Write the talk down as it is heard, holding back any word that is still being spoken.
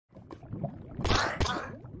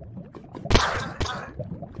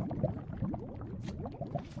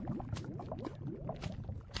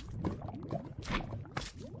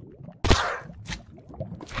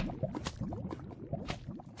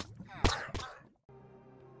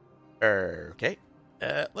Okay.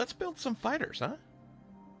 Let's build some fighters, huh?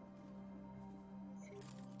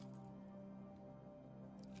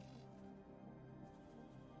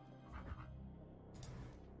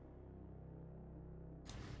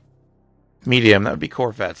 Medium, that would be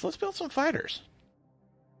Corvettes. Let's build some fighters.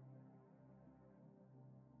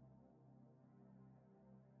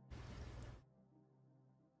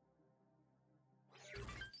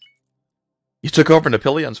 You took over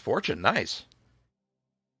Napoleon's fortune. Nice.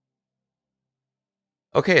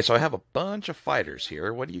 Okay, so I have a bunch of fighters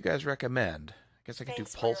here. What do you guys recommend? I guess I could do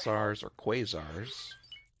pulsars or quasars.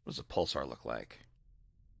 What does a pulsar look like?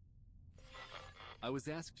 I was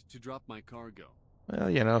asked to drop my cargo. Well,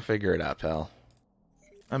 you know, figure it out, pal.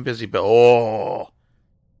 I'm busy, but oh!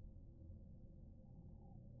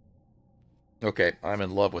 Okay, I'm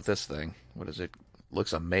in love with this thing. What is it?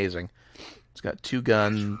 Looks amazing. It's got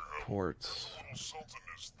 2-gun ports.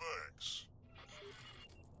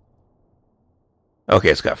 Okay,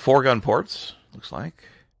 it's got 4-gun ports, looks like.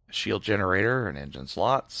 A shield generator and engine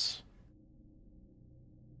slots.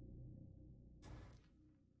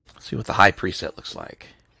 Let's see what the high preset looks like.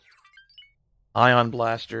 Ion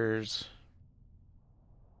blasters.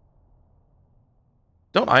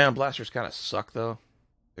 Don't ion blasters kind of suck, though?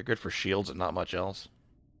 They're good for shields and not much else.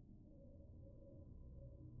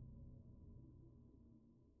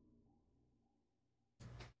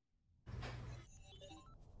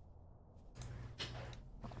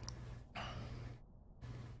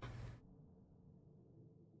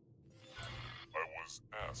 I was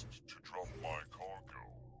asked to drop my cargo.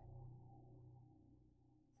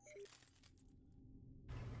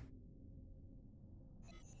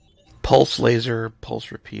 Pulse laser,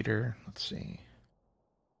 pulse repeater. Let's see.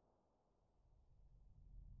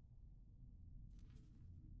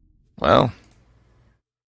 Well,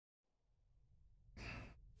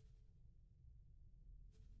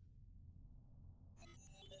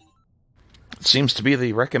 it seems to be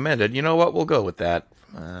the recommended. You know what? We'll go with that.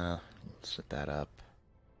 Let's set that up.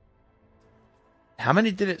 How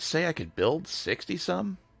many did it say I could build? 60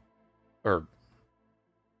 some? Or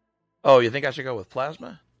oh, you think I should go with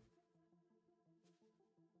plasma?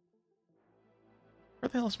 Where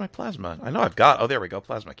the hell is my plasma? I know I've got... Oh, there we go.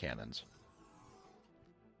 Plasma cannons.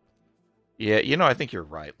 Yeah, you know, I think you're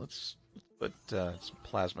right. Let's put some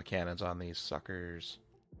plasma cannons on these suckers.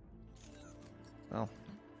 Well,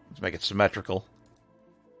 let's make it symmetrical.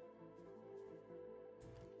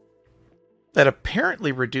 That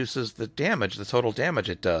apparently reduces the damage, the total damage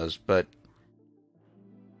it does, but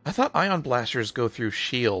I thought ion blasters go through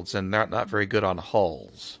shields and they're not very good on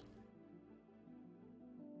hulls.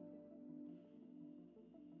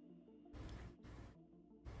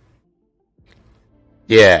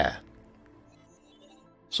 Yeah.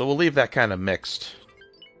 So we'll leave that kind of mixed,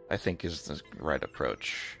 I think is the right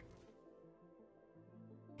approach.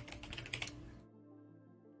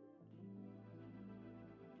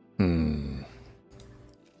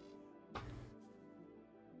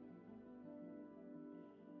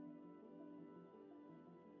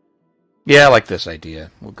 Yeah, I like this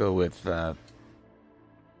idea. We'll go with...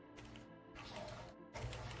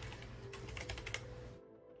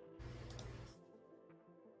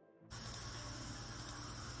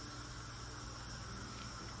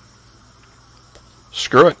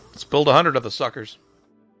 Screw it. Let's build 100 of the suckers.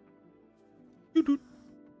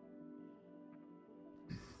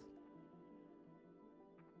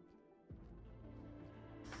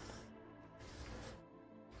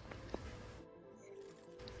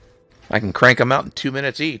 I can crank them out in 2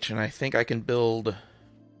 minutes each, and I think I can build...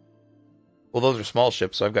 Well, those are small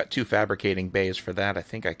ships, so I've got 2 fabricating bays for that. I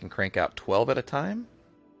think I can crank out 12 at a time?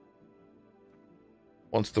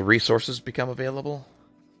 Once the resources become available?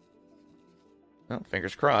 Well,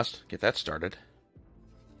 fingers crossed. Get that started.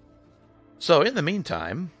 So, in the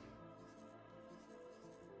meantime...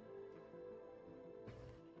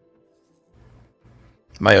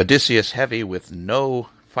 my Odysseus Heavy with no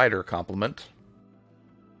fighter complement...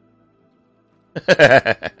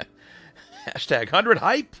 Hashtag 100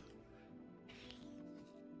 hype.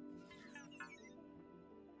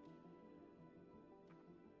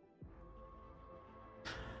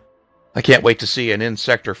 I can't wait to see an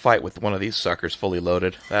in-sector fight with one of these suckers fully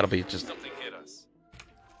loaded. That'll be just... Something hit us.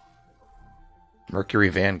 Mercury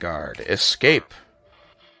Vanguard. Escape.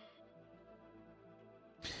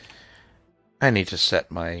 I need to set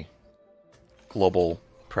my global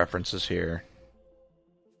preferences here.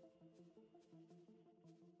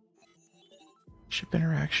 Ship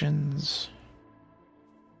interactions.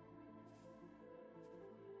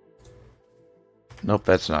 Nope,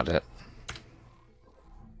 that's not it.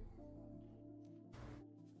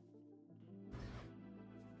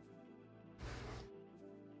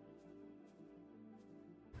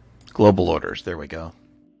 Global orders. There we go.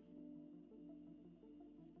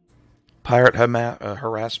 Pirate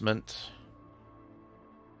harassment.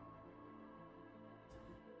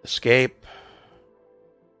 Escape.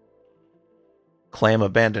 Claim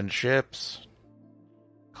abandoned ships.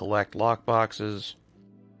 Collect lockboxes.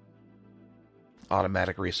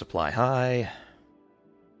 Automatic resupply high.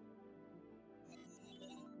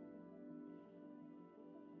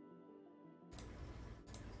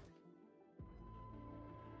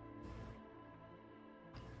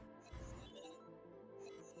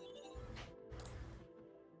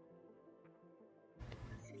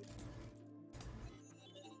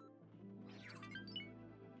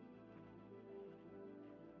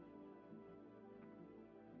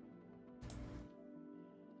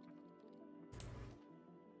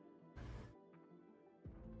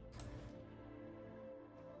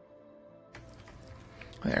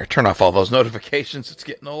 There, turn off all those notifications. It's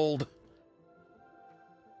getting old.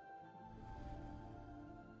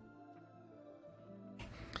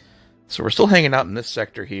 So we're still hanging out in this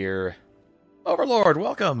sector here. Overlord,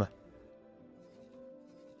 welcome!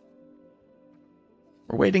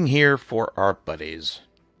 We're waiting here for our buddies.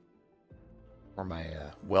 For my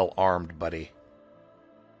well-armed buddy.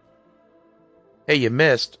 Hey, you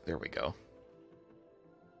missed. There we go.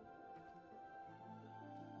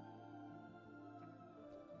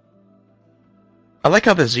 I like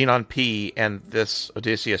how the Xenon P and this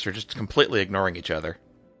Odysseus are just completely ignoring each other.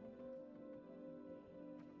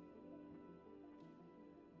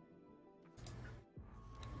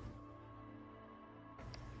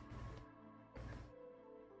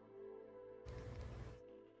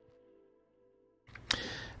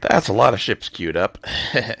 That's a lot of ships queued up.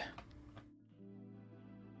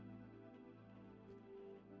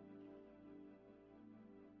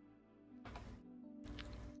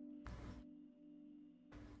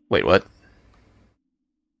 Wait, what?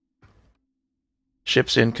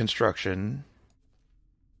 Ships in construction.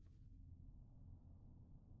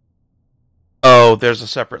 Oh, there's a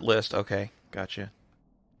separate list. Okay, gotcha.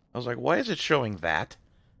 I was like, why is it showing that?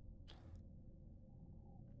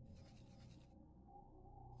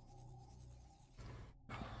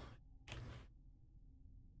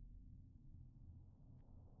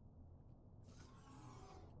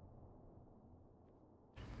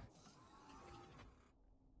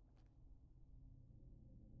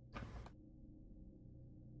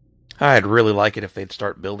 I'd really like it if they'd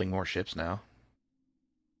start building more ships now.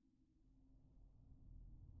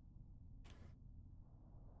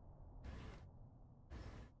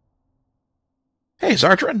 Hey,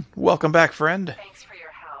 Zartran. Welcome back, friend. Thanks for your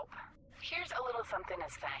help. Here's a little something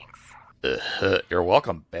as thanks. You're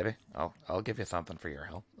welcome, baby. I'll give you something for your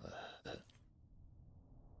help.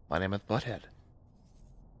 My name is Butthead.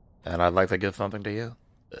 And I'd like to give something to you.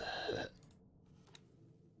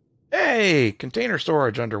 Hey! Container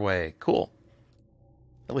storage underway. Cool.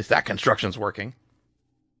 At least that construction's working.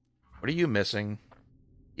 What are you missing?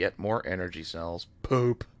 Yet more energy cells.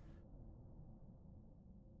 Poop.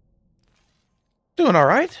 Doing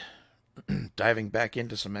alright. Diving back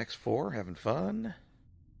into some X4. Having fun.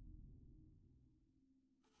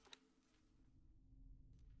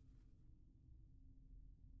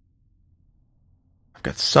 I've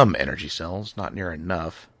got some energy cells. Not near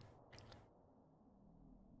enough.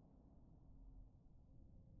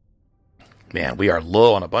 Man, we are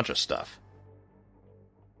low on a bunch of stuff.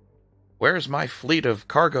 Where's my fleet of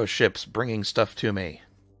cargo ships bringing stuff to me?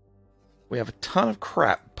 We have a ton of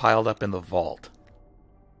crap piled up in the vault.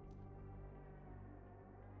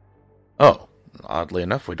 Oh, oddly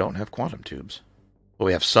enough, we don't have quantum tubes. Well,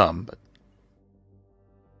 we have some, but...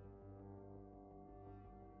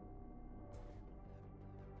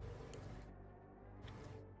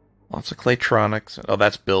 Lots of Claytronics. Oh,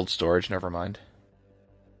 that's build storage, never mind.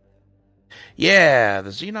 Yeah,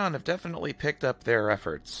 the Xenon have definitely picked up their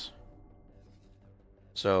efforts.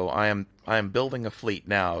 So I am building a fleet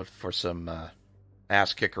now for some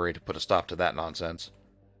ass kickery to put a stop to that nonsense.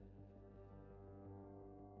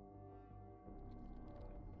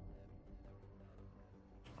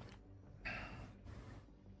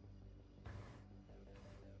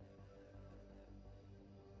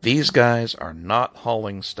 These guys are not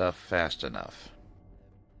hauling stuff fast enough.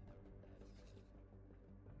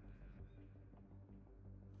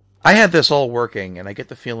 I had this all working, and I get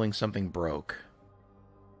the feeling something broke.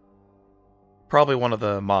 Probably one of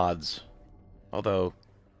the mods. Although,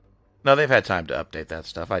 no, they've had time to update that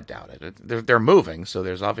stuff. I doubt it. They're moving, so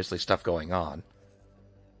there's obviously stuff going on.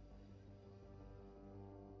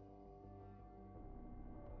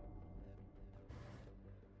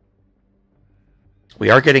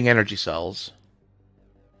 We are getting energy cells.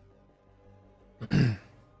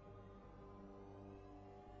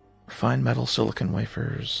 Refined metal silicon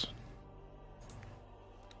wafers.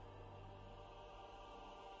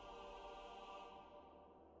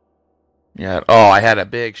 Yeah. Oh, I had a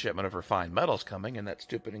big shipment of refined metals coming, and that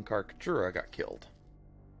stupid Incarcatura got killed.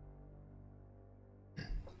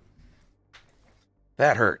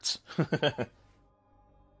 That hurts. Though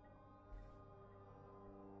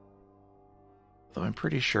I'm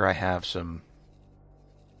pretty sure I have some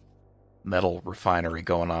metal refinery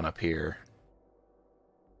going on up here.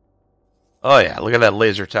 Oh yeah, look at that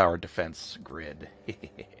laser tower defense grid.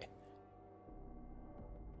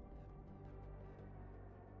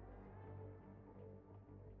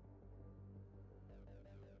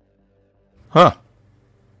 Huh.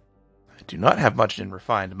 I do not have much in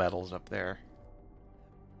refined metals up there.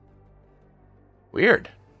 Weird.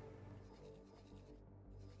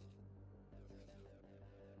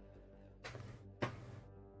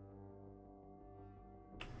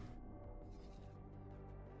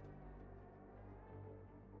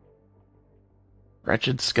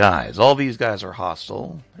 Wretched skies. All these guys are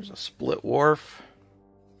hostile. There's a split wharf.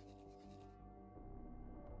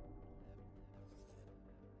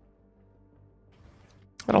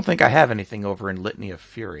 I don't think I have anything over in Litany of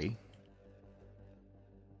Fury.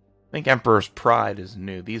 I think Emperor's Pride is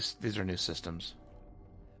new. These are new systems.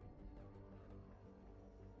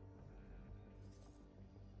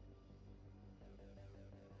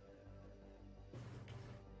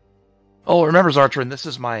 Oh, remember, Zartrin, this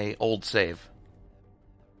is my old save.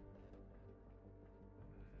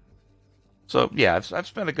 So, yeah, I've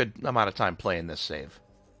spent a good amount of time playing this save.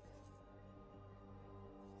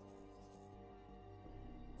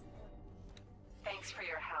 Thanks for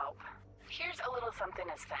your help. Here's a little something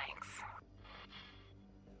as thanks.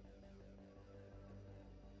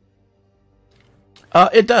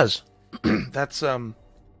 It does. That's a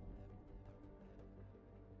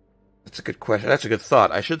good question. That's a good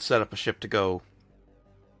thought. I should set up a ship to go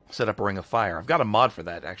set up a ring of fire. I've got a mod for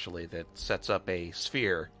that, actually, that sets up a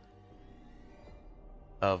sphere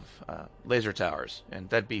of laser towers, and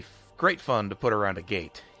that'd be great fun to put around a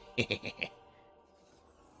gate.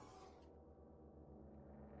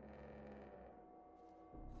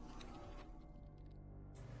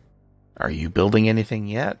 Are you building anything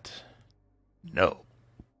yet? No.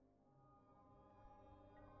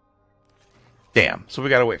 Damn, so we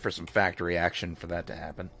gotta wait for some factory action for that to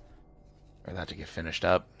happen. Or that to get finished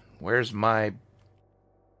up. Where's my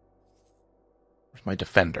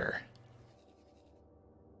defender?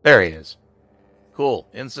 There he is. Cool.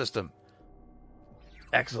 In system.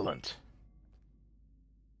 Excellent.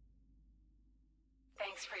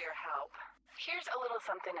 Thanks for your help. Here's a little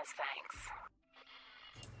something as thanks.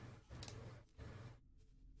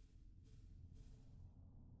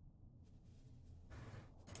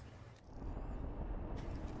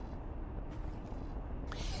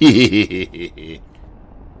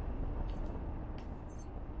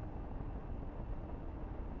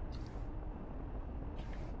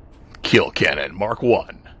 Kill cannon Mark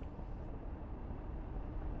 1.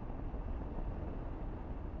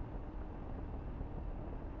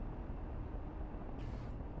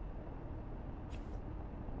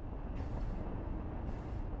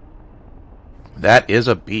 That is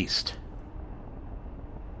a beast.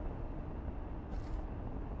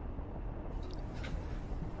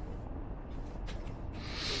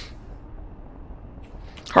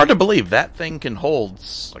 Hard to believe that thing can hold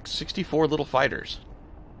like 64 little fighters.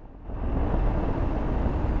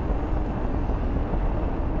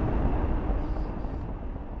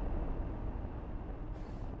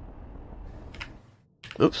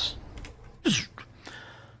 Oops.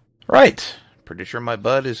 Right. Pretty sure my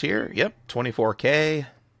bud is here. Yep, 24K.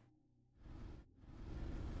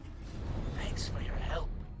 Thanks for your help.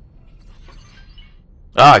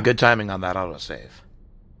 Ah, good timing on that autosave.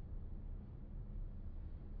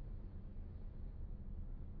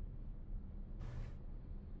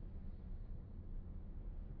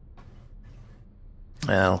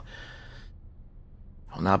 Well,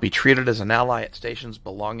 will now be treated as an ally at stations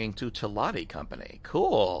belonging to Telati Company.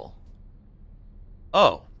 Cool.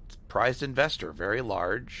 Oh, prized investor, very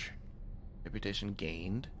large. Reputation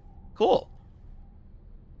gained. Cool.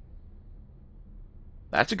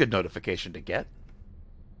 That's a good notification to get.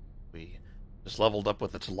 We just leveled up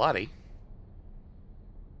with the Telati.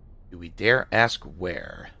 Do we dare ask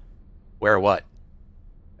where? Where what?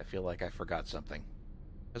 I feel like I forgot something.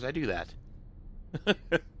 Because I do that.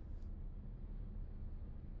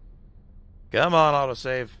 Come on,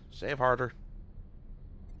 autosave. Save harder.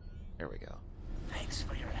 There we go. Thanks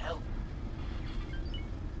for your help.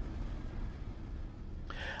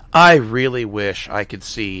 I really wish I could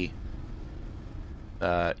see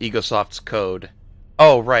Egosoft's code.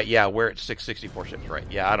 Oh, right, yeah, where it's 664 ships, right.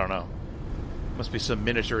 Yeah, I don't know. Must be some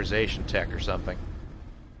miniaturization tech or something.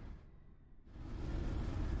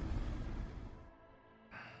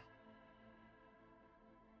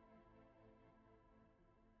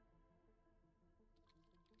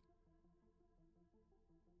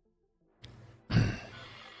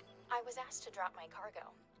 I was asked to drop my cargo.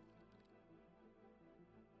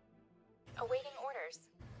 Awaiting orders.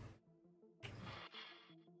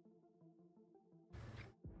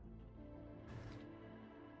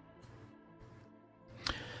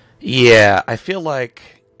 Yeah, I feel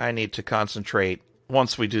like I need to concentrate,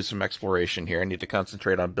 once we do some exploration here, I need to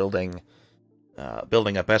concentrate on building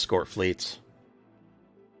up escort fleets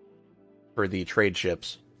for the trade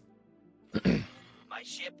ships. My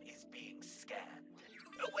ship is being scanned.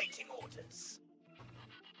 Awaiting orders.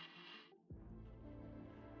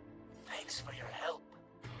 Thanks for your help.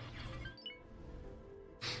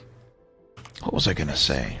 What was I going to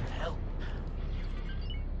say? Help.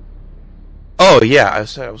 Oh, yeah, I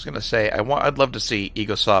was going to say, I'd love to see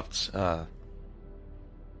Egosoft's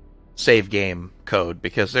save game code,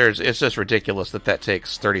 because it's just ridiculous that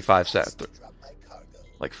takes 35 seconds,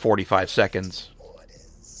 like 45 seconds.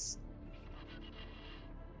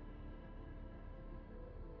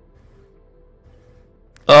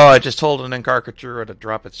 Oh, I just told an Encarcatura to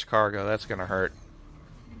drop its cargo. That's gonna hurt.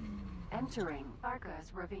 Entering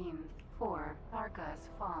Tharka's Ravine for Tharka's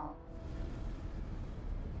Fall.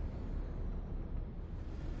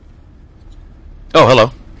 Oh,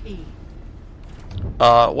 hello. P.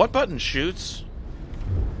 What button shoots?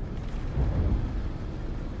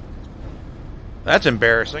 That's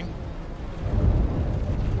embarrassing.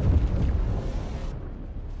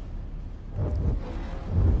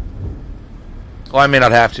 Well, I may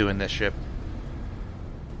not have to in this ship.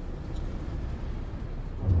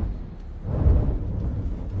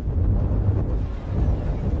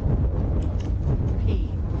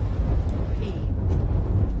 P.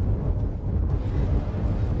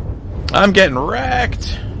 I'm getting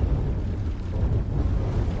wrecked.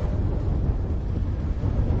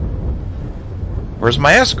 Where's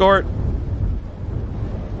my escort?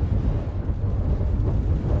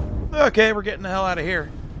 Okay, we're getting the hell out of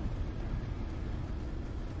here.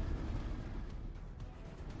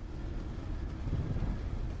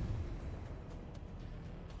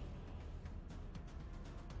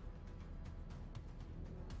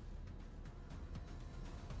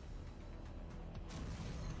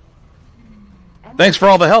 Thanks for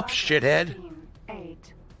all the help, shithead.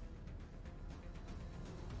 8.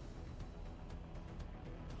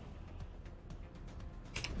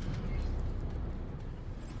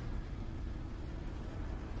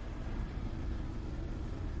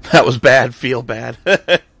 That was bad. Feel bad.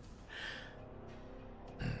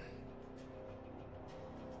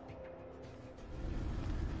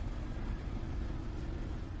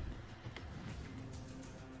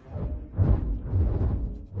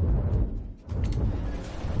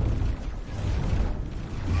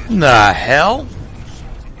 The hell?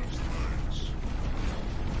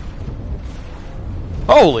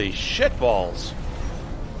 Holy shitballs.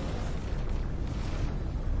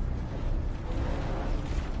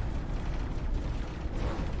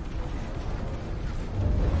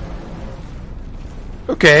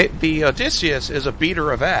 Okay, the Odysseus is a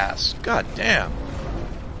beater of ass. God damn.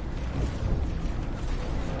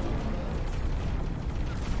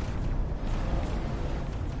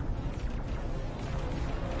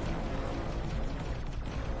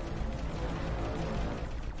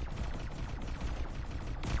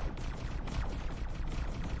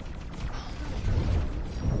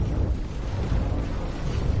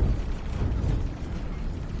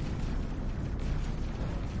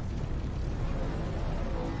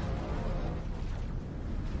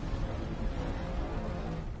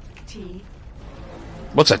 T.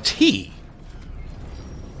 What's a T?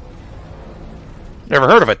 Never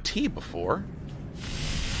heard of a T before.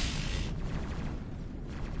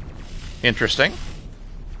 Interesting.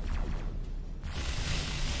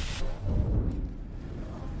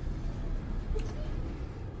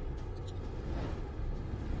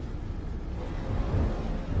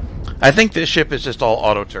 I think this ship is just all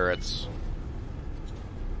auto turrets.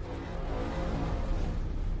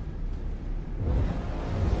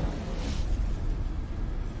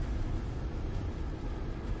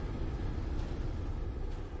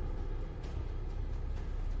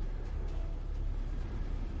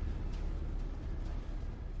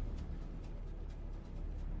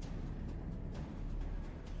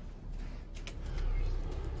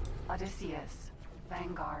 Odysseus.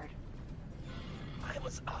 Vanguard. I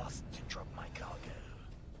was asked to drop my cargo.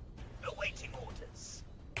 Awaiting orders.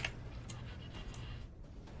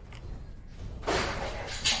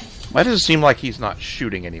 Why does it seem like he's not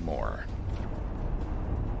shooting anymore?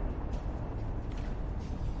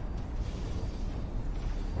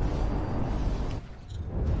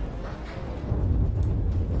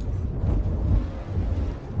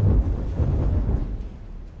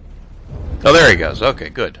 Oh, there he goes. Okay,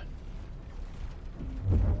 good.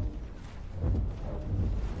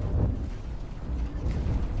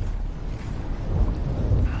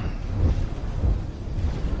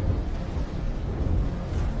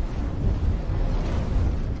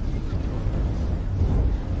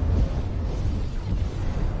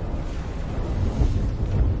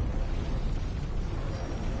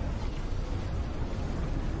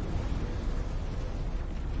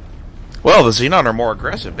 Well, the Xenon are more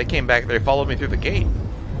aggressive. They came back, they followed me through the gate.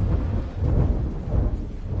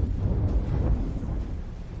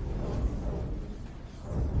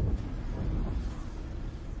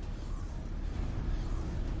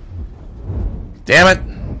 Damn it!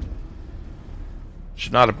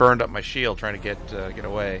 Should not have burned up my shield trying to get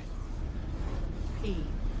away.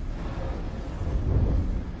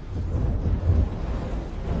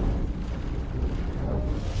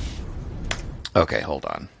 Okay, hold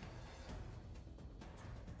on.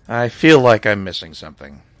 I feel like I'm missing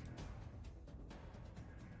something.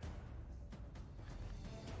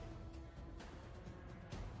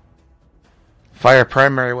 Fire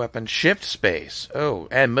primary weapon, shift space. Oh,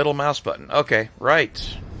 and middle mouse button. Okay,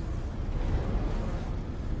 right.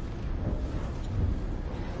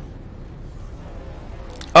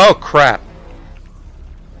 Oh, crap.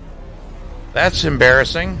 That's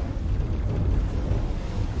embarrassing.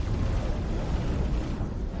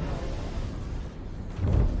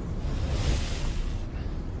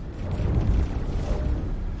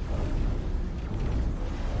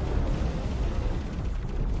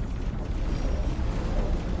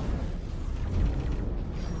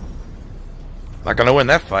 Not gonna win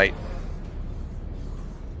that fight.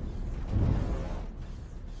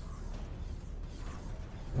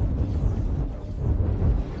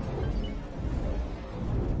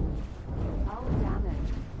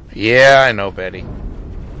 Yeah, I know, Betty.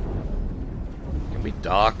 Can we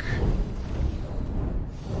dock?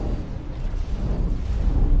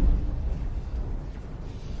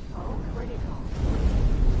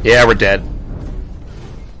 Yeah, we're dead.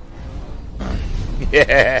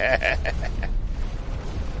 Yeah.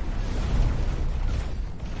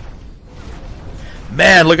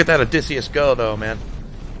 Man, look at that Odysseus go, though, man.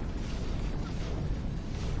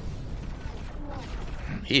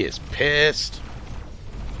 He is pissed.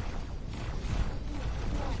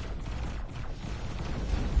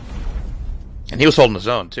 And he was holding his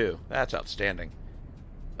own, too. That's outstanding.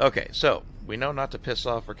 Okay, so, we know not to piss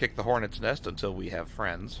off or kick the hornet's nest until we have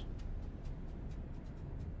friends.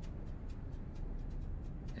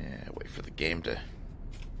 Yeah, wait for the game to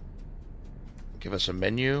give us a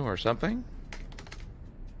menu or something.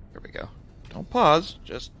 There we go. Don't pause,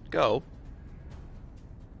 just go.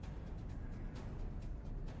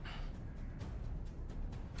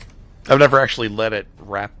 I've never actually let it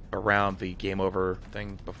wrap around the game over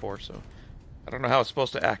thing before, so I don't know how it's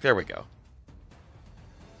supposed to act. There we go.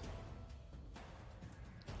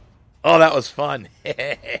 Oh, that was fun.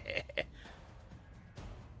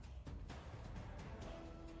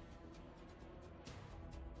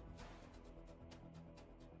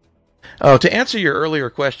 Oh, to answer your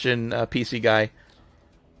earlier question, PC guy,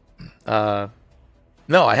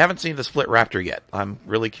 no, I haven't seen the Split Raptor yet. I'm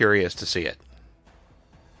really curious to see it.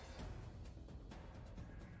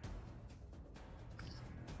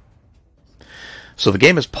 So the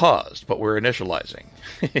game is paused, but we're initializing.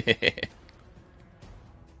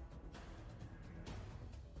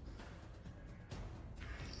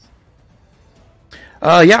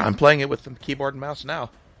 Yeah, I'm playing it with the keyboard and mouse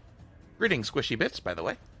now. Greetings, Squishy Bits, by the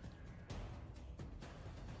way.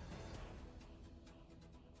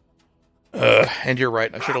 And you're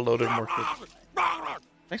right, I should have loaded more quick.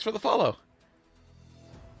 Thanks for the follow.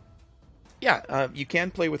 Yeah, you can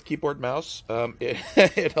play with keyboard and mouse.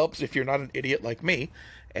 It helps if you're not an idiot like me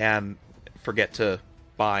and forget to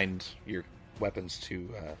bind your weapons to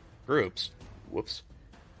groups. Whoops.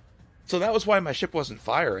 So that was why my ship wasn't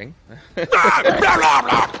firing.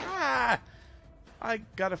 I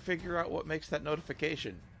gotta figure out what makes that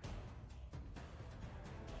notification.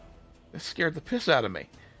 It scared the piss out of me.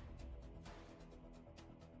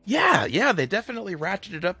 Yeah, they definitely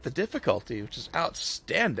ratcheted up the difficulty, which is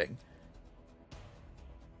outstanding.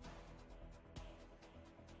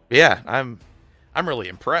 Yeah, I'm really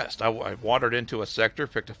impressed. I wandered into a sector,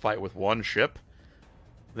 picked a fight with one ship,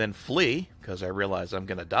 then flee, because I realized I'm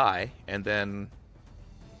going to die, and then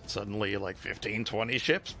Suddenly, like 15, 20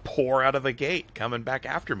 ships pour out of the gate, coming back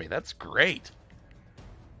after me. That's great.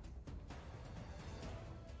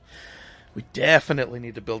 We definitely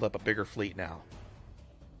need to build up a bigger fleet now.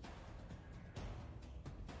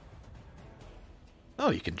 Oh,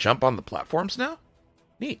 you can jump on the platforms now?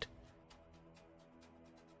 Neat.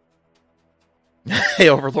 Hey,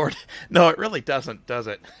 Overlord. No, it really doesn't, does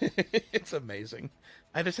it? It's amazing.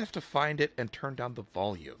 I just have to find it and turn down the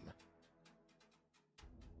volume.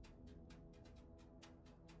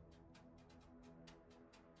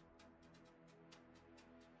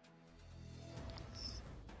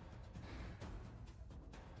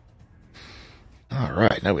 All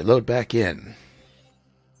right, now we load back in.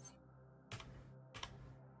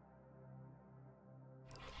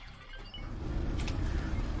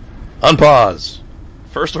 Unpause.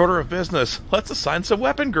 First order of business. Let's assign some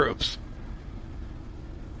weapon groups.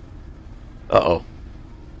 Uh-oh.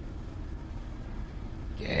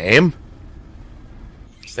 Game.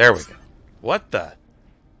 There we go. What the?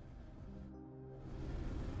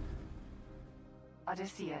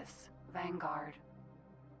 Odysseus, Vanguard.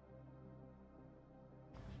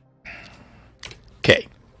 Okay.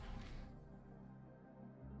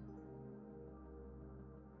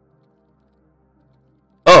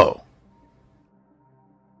 Oh.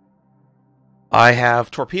 I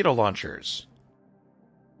have torpedo launchers.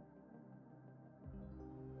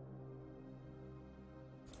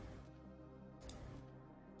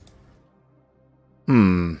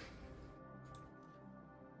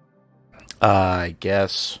 I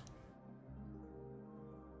guess.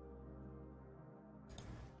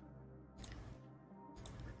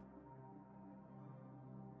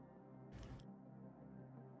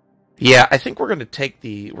 Yeah, I think we're going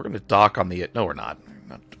to we're going to dock on the, no, we're not.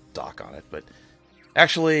 Not dock on it, but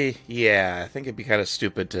actually, yeah, I think it'd be kind of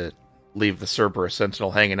stupid to leave the Cerberus Sentinel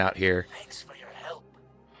hanging out here. Thanks for your help.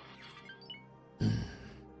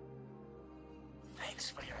 Thanks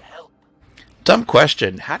for your help. Dumb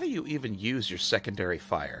question. How do you even use your secondary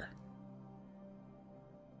fire?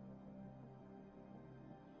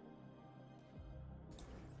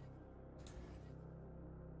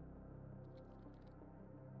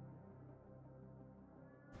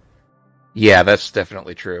 Yeah, that's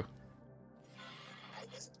definitely true. I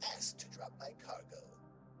was asked to drop my cargo.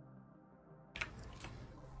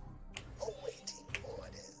 Awaiting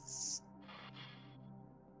orders.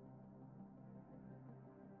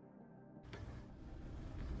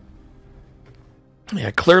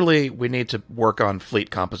 Yeah, clearly we need to work on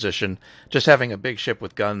fleet composition. Just having a big ship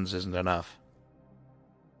with guns isn't enough.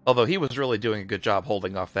 Although he was really doing a good job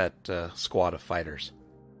holding off that squad of fighters.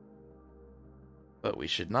 But we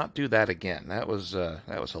should not do that again. That was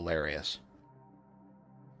hilarious.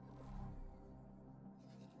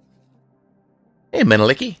 Hey,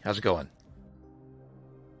 Menelicki, how's it going?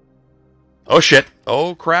 Oh shit!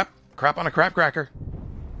 Oh crap! Crap on a crap cracker!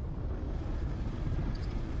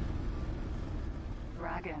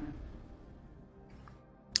 Dragon.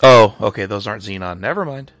 Oh, okay, those aren't Xenon. Never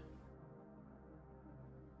mind.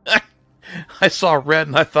 I saw red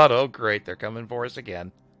and I thought, oh great, they're coming for us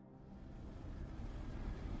again.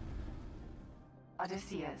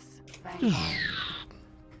 Odysseus, Vanguard.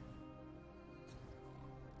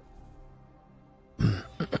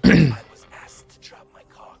 I was asked to drop my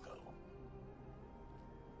cargo.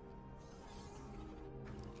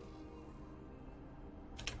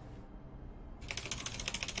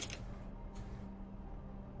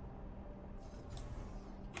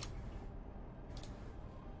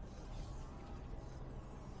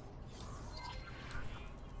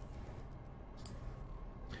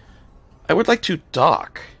 I would like to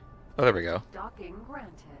dock. Oh, there we go. Docking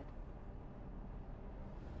granted.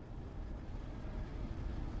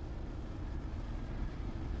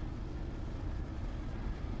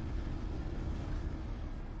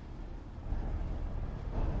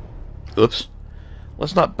 Oops.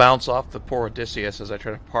 Let's not bounce off the poor Odysseus as I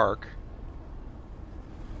try to park.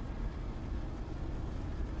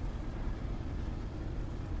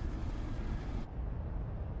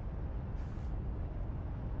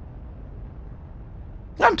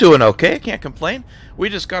 I'm doing okay, I can't complain. We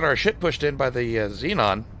just got our shit pushed in by the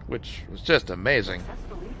Xenon, which was just amazing.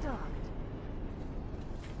 Successfully docked.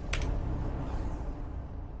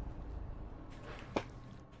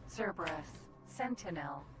 Cerberus,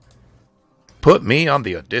 Sentinel. Put me on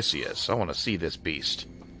the Odysseus. I want to see this beast.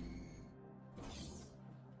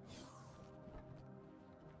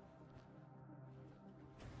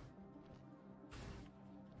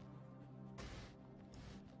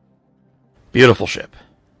 Beautiful ship.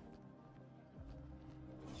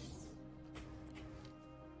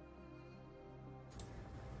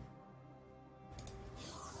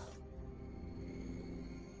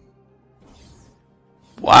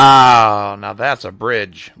 Wow, now that's a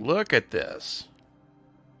bridge. Look at this.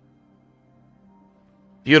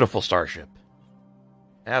 Beautiful starship.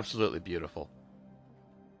 Absolutely beautiful.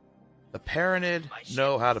 The Paranid My ship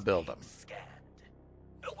know how to is build being them. scanned.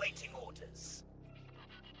 Awaiting orders.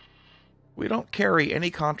 We don't carry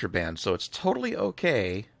any contraband, so it's totally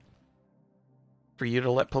okay for you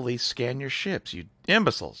to let police scan your ships, you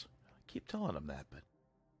imbeciles. I keep telling them that, but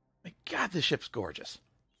my God, this ship's gorgeous.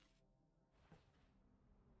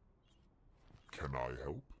 Can I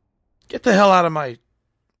help? Get the hell out of my...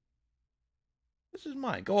 This is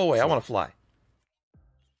mine. Go away. I want to fly.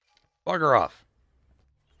 Bugger off.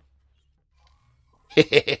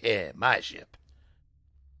 My ship.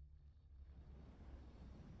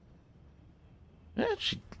 Yeah,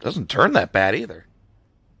 she doesn't turn that bad either.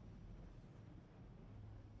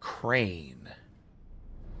 Crane.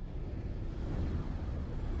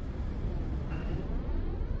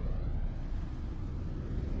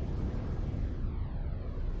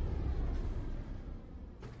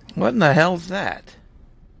 What in the hell's that?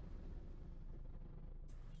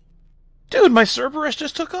 Dude, my Cerberus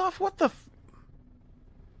just took off? What the...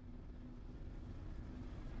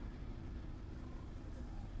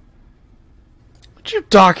 Would you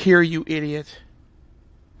dock here, you idiot?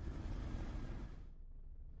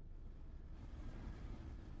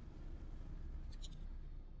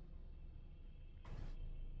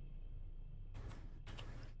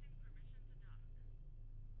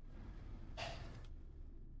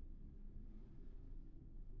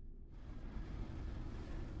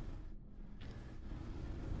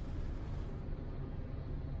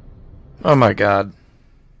 Oh my God.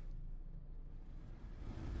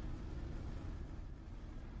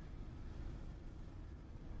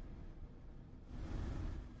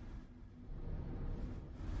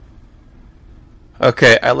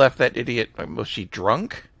 Okay, I left that idiot. Was she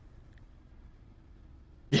drunk?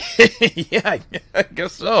 Yeah, I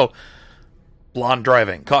guess so. Blonde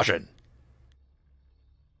driving. Caution.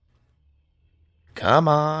 Come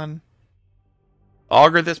on.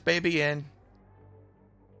 Auger this baby in.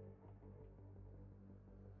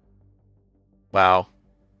 Wow.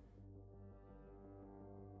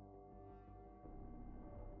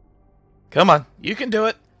 Come on. You can do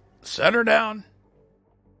it. Set her down.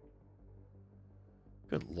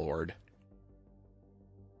 Good Lord.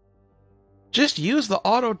 Just use the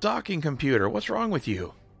auto docking computer. What's wrong with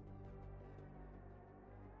you?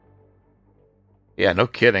 Yeah, no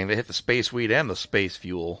kidding. They hit the space weed and the space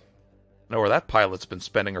fuel. Know where that pilot's been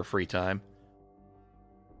spending her free time.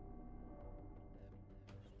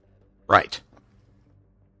 Right.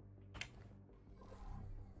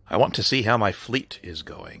 I want to see how my fleet is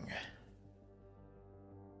going.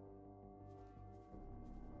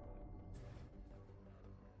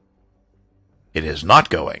 It is not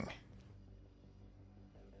going.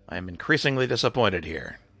 I am increasingly disappointed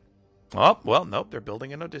here. Oh, well, nope, they're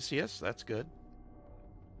building an Odysseus. That's good.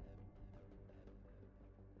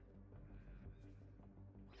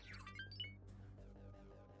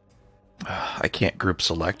 I can't group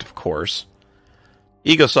select, of course.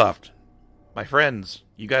 Egosoft, my friends,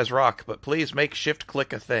 you guys rock, but please make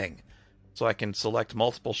shift-click a thing so I can select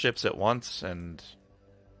multiple ships at once and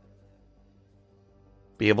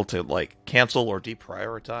be able to, like, cancel or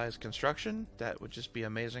deprioritize construction. That would just be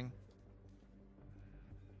amazing.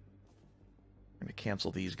 I'm going to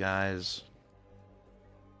cancel these guys.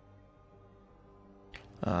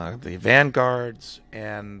 The Vanguards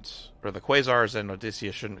or the Quasars and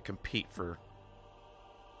Odysseus shouldn't compete for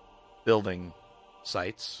building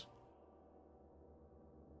sites.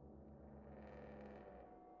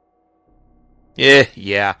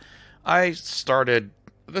 Yeah. I started...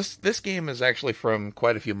 This game is actually from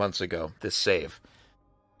quite a few months ago, this save.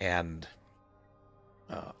 And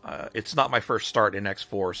it's not my first start in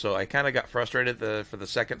X4, so I kind of got frustrated for the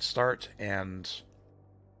second start, and...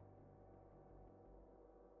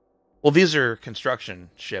 Well, these are construction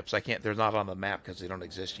ships. They're not on the map because they don't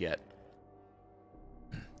exist yet.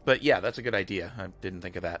 But yeah, that's a good idea. I didn't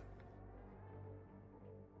think of that.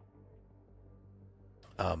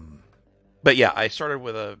 But yeah, I started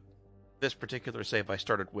with this particular save, I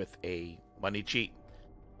started with a money cheat.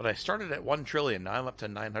 But I started at 1 trillion. Now I'm up to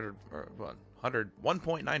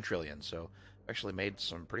 1.9 trillion. So I actually made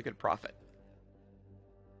some pretty good profit.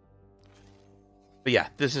 But yeah,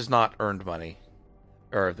 this is not earned money.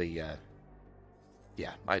 Or the,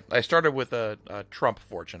 yeah, I started with a Trump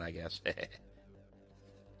fortune, I guess.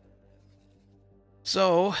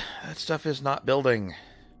 So, that stuff is not building.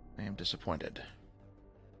 I am disappointed.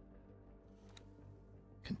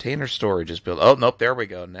 Container storage is built. Oh, nope, there we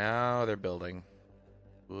go. Now they're building.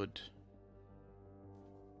 Good.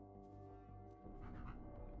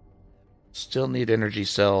 Still need energy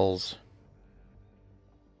cells.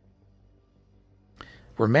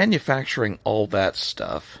 We're manufacturing all that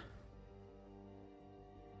stuff.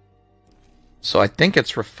 So I think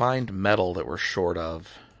it's refined metal that we're short of.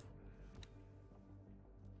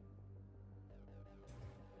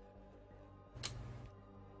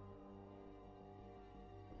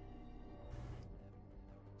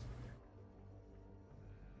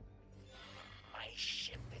 My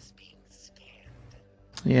ship is being scanned.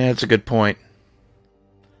 Yeah, it's a good point.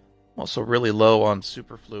 Also really low on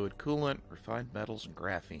superfluid coolant, refined metals, and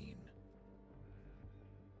graphene.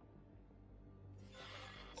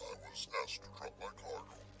 I was asked to drop my cargo.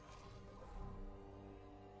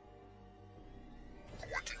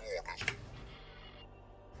 Awaiting orders.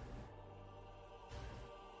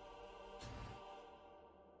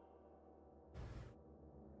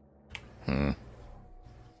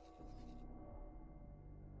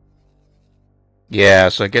 Yeah,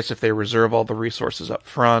 so I guess if they reserve all the resources up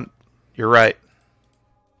front, you're right.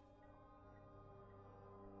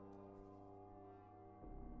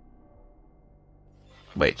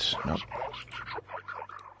 Wait, no.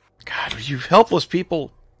 God, you helpless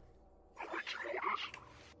people.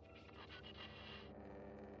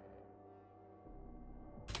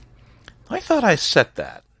 I thought I set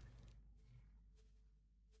that.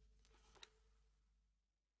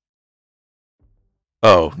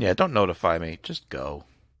 Oh, yeah, don't notify me. Just go.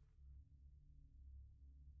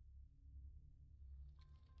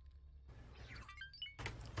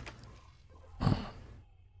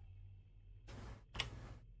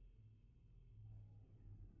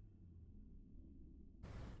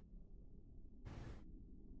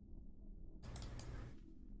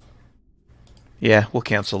 Yeah, we'll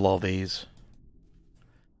cancel all these.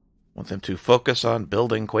 Want them to focus on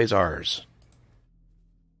building quasars.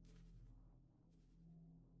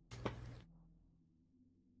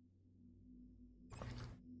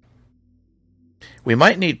 We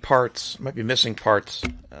might need parts, might be missing parts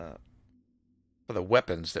for the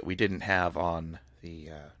weapons that we didn't have on the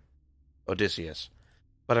Odysseus.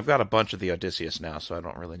 But I've got a bunch of the Odysseus now, so I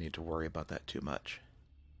don't really need to worry about that too much.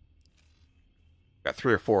 Got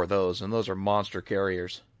 3 or 4 of those, and those are monster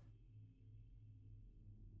carriers.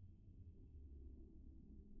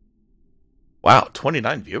 Wow,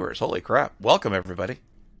 29 viewers. Holy crap. Welcome, everybody.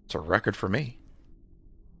 It's a record for me.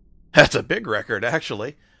 That's a big record,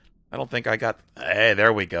 actually. I don't think I got... Hey,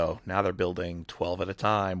 there we go. Now they're building 12 at a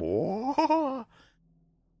time. Whoa.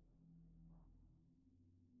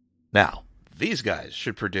 Now, these guys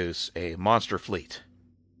should produce a monster fleet.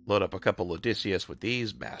 Load up a couple Odysseus with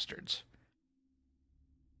these bastards.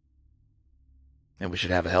 And we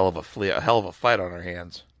should have a hell of a fight on our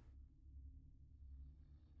hands.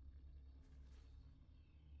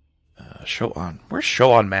 Show on. Where's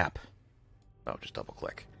show on map? Oh, just double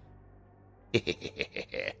click.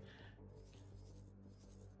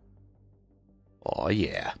 Oh,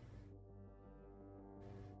 yeah.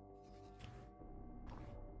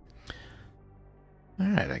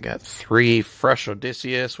 Alright, I got 3 fresh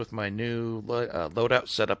Odysseus with my new loadout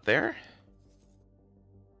set up there.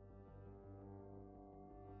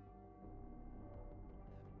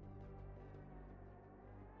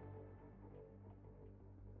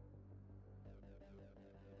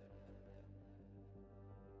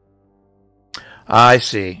 I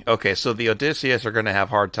see. Okay, so the Odysseus are going to have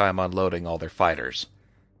a hard time unloading all their fighters.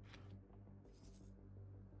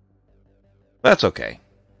 That's okay.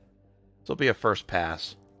 This will be a first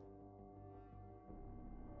pass.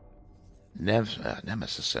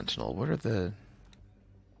 Nemesis Sentinel. What are the...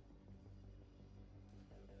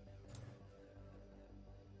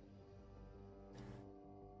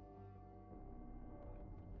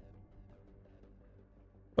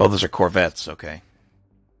 Oh, those are Corvettes. Okay.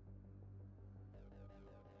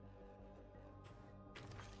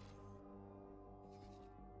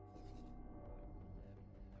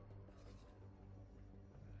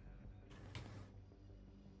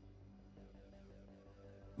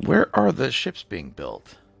 Where are the ships being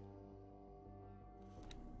built?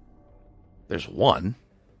 There's one.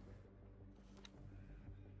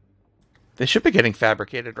 They should be getting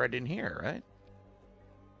fabricated right in here, right?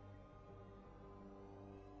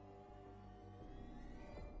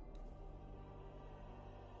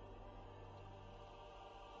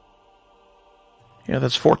 Yeah,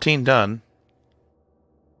 that's 14 done.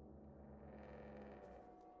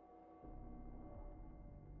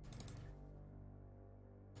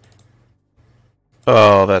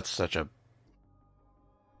 Oh, that's such a...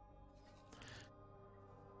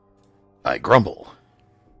 I grumble.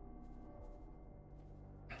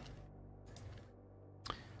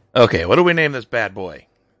 Okay, what do we name this bad boy?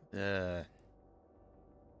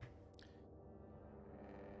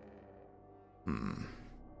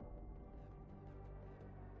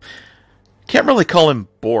 Can't really call him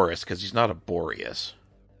Boris because he's not a Boreas,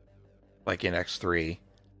 like in X3.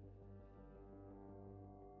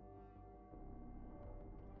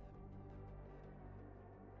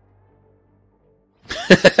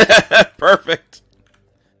 Perfect.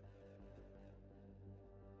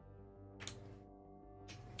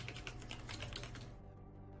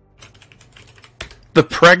 The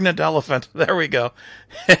pregnant elephant. There we go.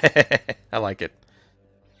 I like it.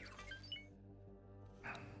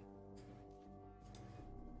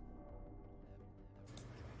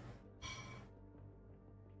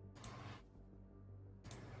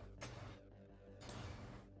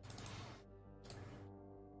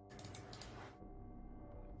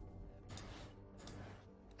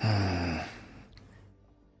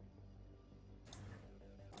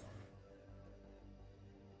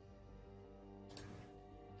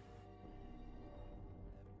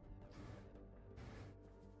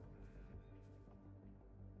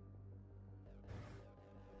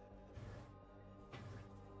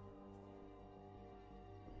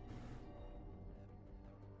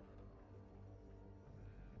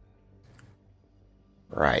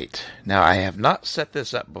 Right. Now, I have not set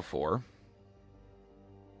this up before.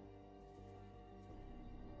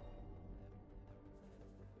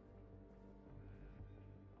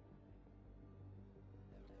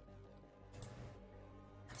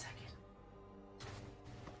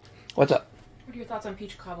 What's up? What are your thoughts on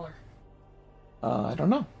peach cobbler? I don't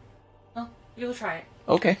know. Well, you'll try it.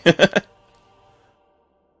 Okay.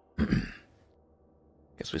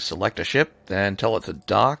 Guess we select a ship, then tell it to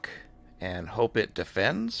dock, and hope it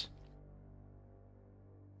defends.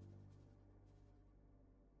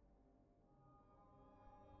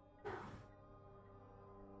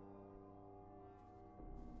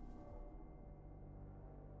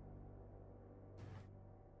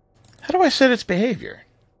 How do I set its behavior?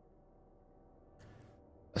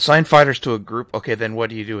 Assign fighters to a group. Okay, then what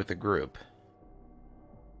do you do with the group?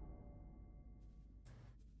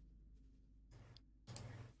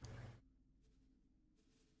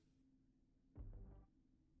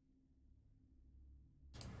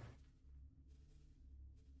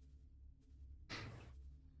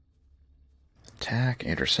 Attack,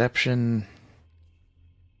 interception.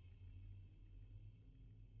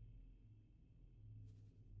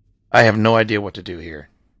 I have no idea what to do here.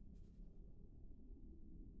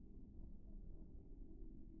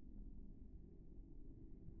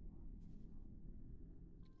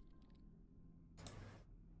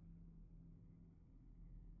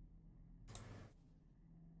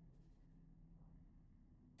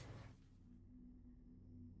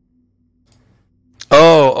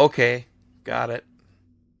 Oh, okay. Got it.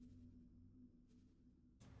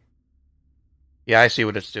 Yeah, I see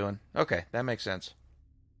what it's doing. Okay, that makes sense.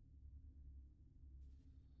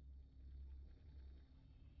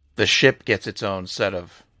 The ship gets its own set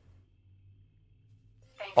of...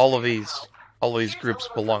 All of these groups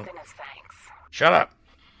belong... Shut up!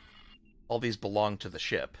 All these belong to the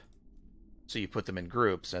ship. So you put them in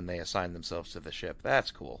groups and they assign themselves to the ship.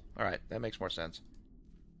 That's cool. Alright, that makes more sense.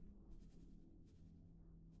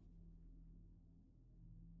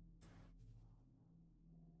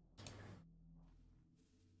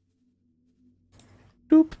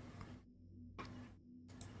 Doop.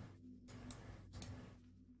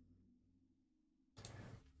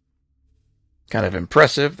 Kind of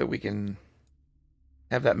impressive that we can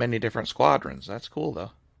have that many different squadrons. That's cool,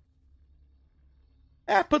 though.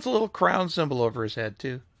 It puts a little crown symbol over his head,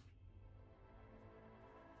 too.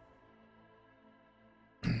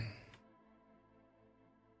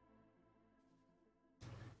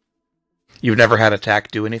 You've never had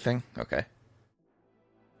attack do anything? Okay.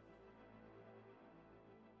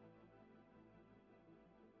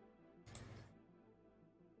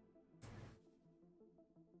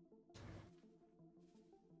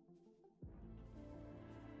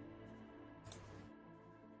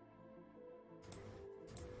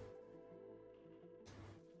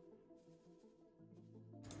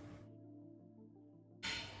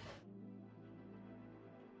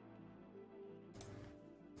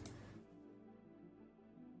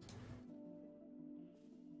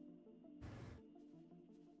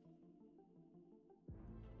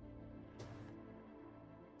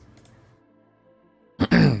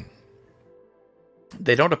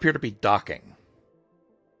 They don't appear to be docking.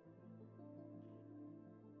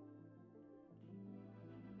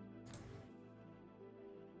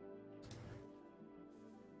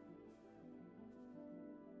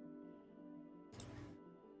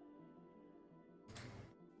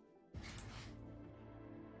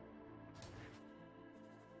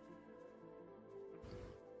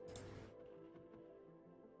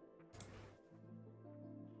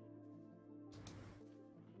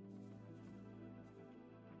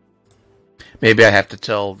 Maybe I have to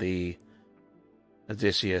tell the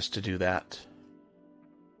Odysseus to do that.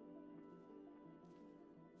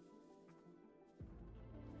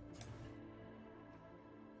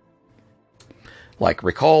 Like,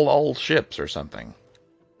 recall all ships or something.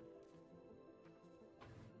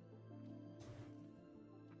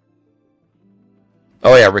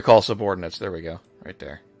 Oh yeah, recall subordinates. There we go. Right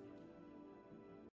there.